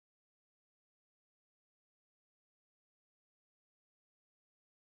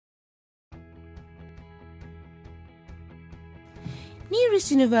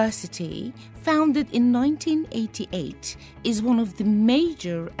Nearest University, founded in 1988, is one of the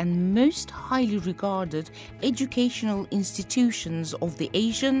major and most highly regarded educational institutions of the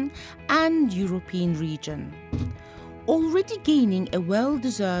Asian and European region. Already gaining a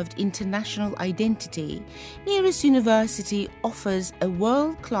well-deserved international identity, Nearest University offers a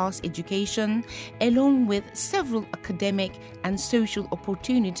world-class education along with several academic and social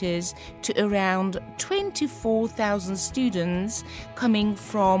opportunities to around 24,000 students coming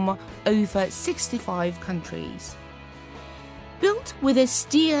from over 65 countries. Built with a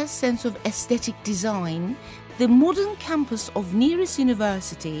austere sense of aesthetic design, the modern campus of Nearest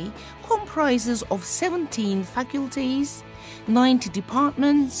University comprises of 17 faculties, 90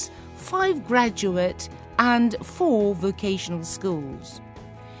 departments, 5 graduate and 4 vocational schools.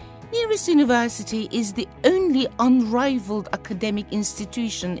 Nearest University is the only unrivaled academic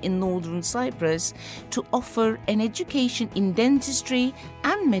institution in Northern Cyprus to offer an education in dentistry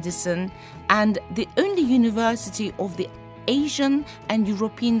and medicine, and the only university of the Asian and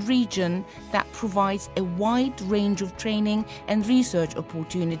European region that provides a wide range of training and research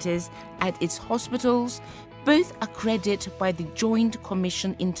opportunities at its hospitals, both accredited by the Joint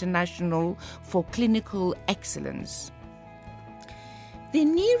Commission International for Clinical Excellence. The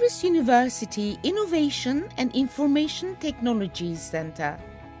Nearest University Innovation and Information Technologies Center.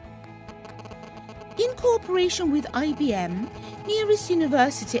 In cooperation with IBM, Nearest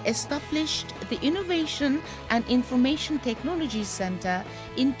University established the Innovation and Information Technologies Center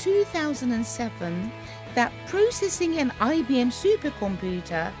in 2007 that processing an IBM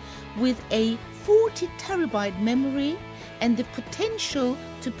supercomputer with a 40 terabyte memory and the potential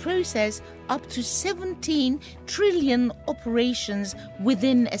to process up to 17 trillion operations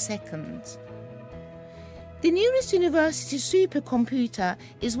within a second. The Nearest University supercomputer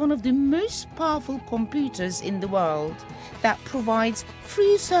is one of the most powerful computers in the world that provides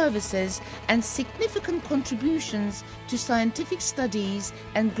free services and significant contributions to scientific studies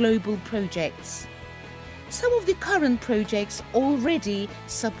and global projects. Some of the current projects already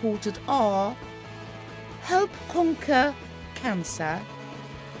supported are Help Conquer Cancer,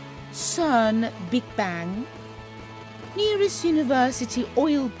 CERN Big Bang, Nearest University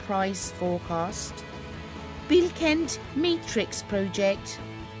Oil Price Forecast, Bill Kent Matrix Project,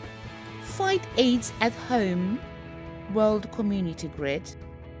 Fight AIDS at Home, World Community Grid,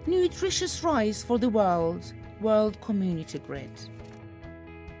 Nutritious Rice for the World, World Community Grid.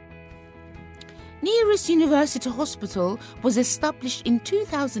 Nearest University Hospital was established in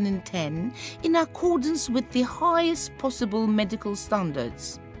 2010 in accordance with the highest possible medical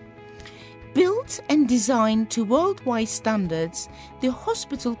standards. Built and designed to worldwide standards, the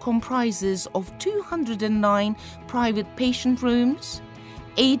hospital comprises of 209 private patient rooms,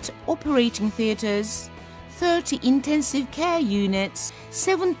 8 operating theatres, 30 intensive care units,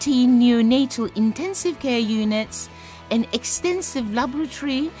 17 neonatal intensive care units, an extensive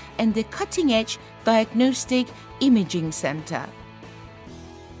laboratory and a cutting-edge diagnostic imaging centre.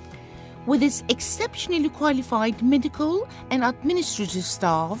 With its exceptionally qualified medical and administrative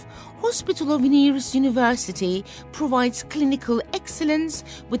staff, Hospital of Nearest University provides clinical excellence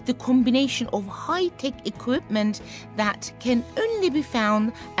with the combination of high-tech equipment that can only be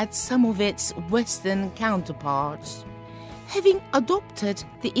found at some of its Western counterparts. Having adopted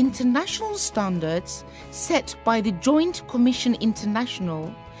the international standards set by the Joint Commission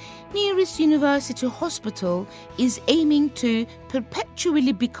International, Nearest University Hospital is aiming to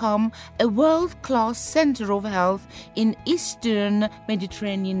perpetually become a world-class centre of health in Eastern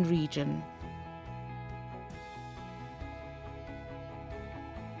Mediterranean region.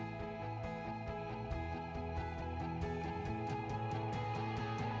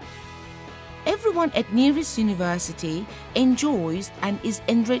 Everyone at Nearest University enjoys and is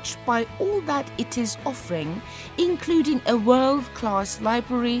enriched by all that it is offering, including a world-class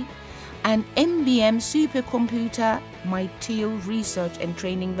library, an MBM supercomputer, my teal research and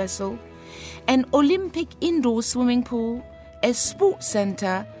training vessel, an Olympic indoor swimming pool, a sports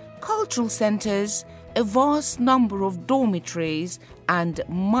centre, cultural centres, a vast number of dormitories, and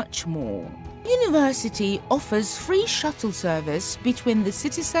much more. University offers free shuttle service between the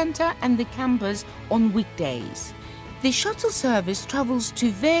city centre and the campus on weekdays. The shuttle service travels to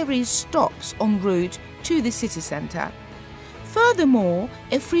various stops en route to the city centre. Furthermore,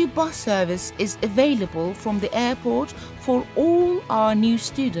 a free bus service is available from the airport for all our new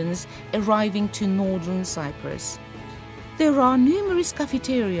students arriving to Northern Cyprus. There are numerous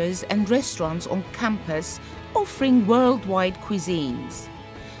cafeterias and restaurants on campus offering worldwide cuisines.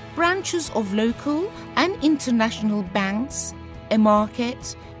 Branches of local and international banks, a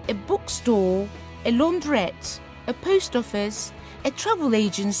market, a bookstore, a laundrette, a post office, a travel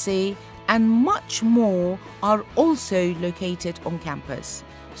agency, and much more are also located on campus.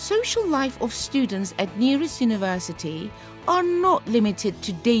 Social life of students at nearest university are not limited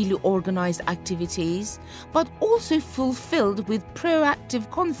to daily organized activities, but also fulfilled with proactive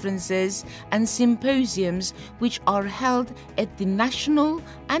conferences and symposiums which are held at the national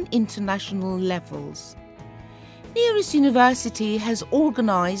and international levels. Nearest University has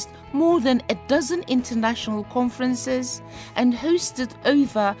organized more than a dozen international conferences and hosted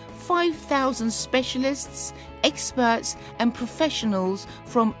over 5,000 specialists, experts and professionals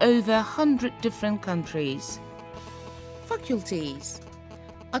from over 100 different countries. Faculties: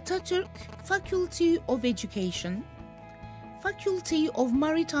 Atatürk Faculty of Education, Faculty of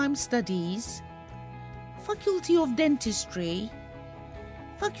Maritime Studies, Faculty of Dentistry,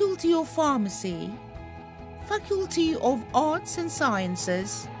 Faculty of Pharmacy, Faculty of Arts and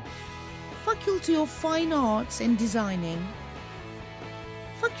Sciences, Faculty of Fine Arts and Designing,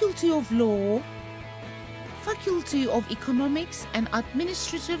 Faculty of Law, Faculty of Economics and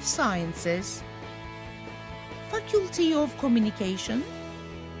Administrative Sciences, Faculty of Communication,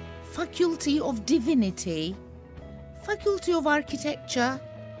 Faculty of Divinity, Faculty of Architecture,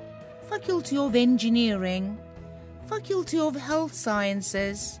 Faculty of Engineering, Faculty of Health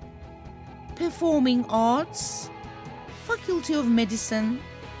Sciences, Performing Arts, Faculty of Medicine,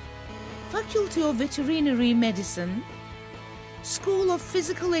 Faculty of Veterinary Medicine, School of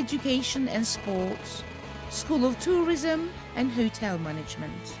Physical Education and Sports, School of Tourism and Hotel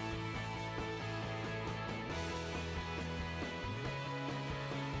Management.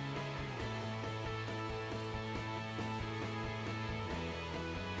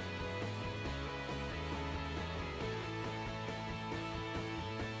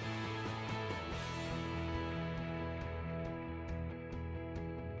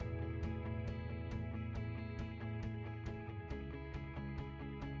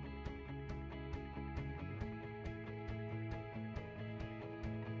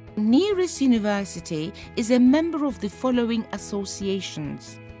 Nearest University is a member of the following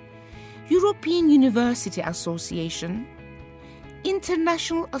associations: European University Association,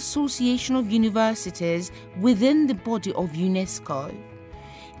 International Association of Universities within the body of UNESCO,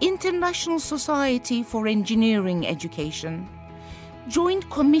 International Society for Engineering Education, Joint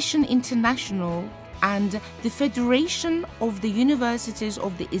Commission International, and the Federation of the Universities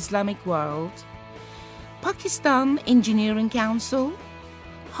of the Islamic World, Pakistan Engineering Council,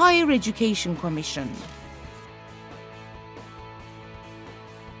 Higher Education Commission.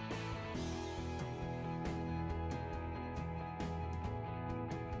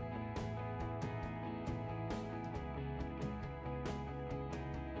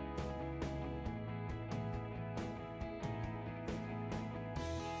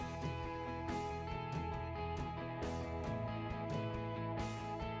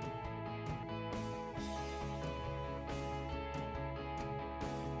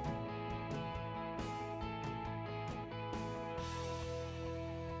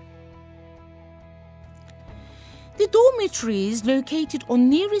 The dormitories located on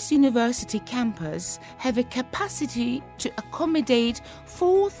nearest university campus have a capacity to accommodate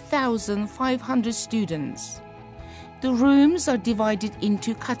 4,500 students. The rooms are divided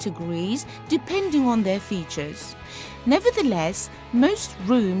into categories depending on their features. Nevertheless, most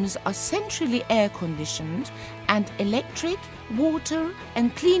rooms are centrally air-conditioned and electric, water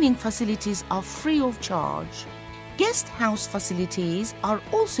and cleaning facilities are free of charge. Guest house facilities are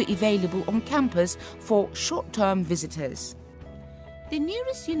also available on campus for short-term visitors. The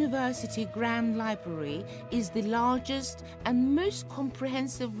nearest university Grand Library is the largest and most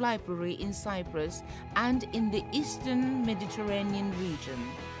comprehensive library in Cyprus and in the Eastern Mediterranean region.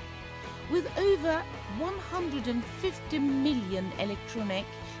 With over 150 million electronic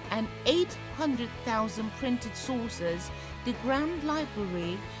and 800,000 printed sources, the Grand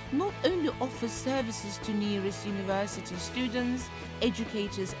Library not only offers services to nearest university students,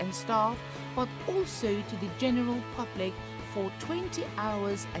 educators and staff, but also to the general public for 20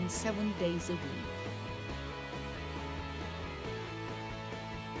 hours and 7 days a week.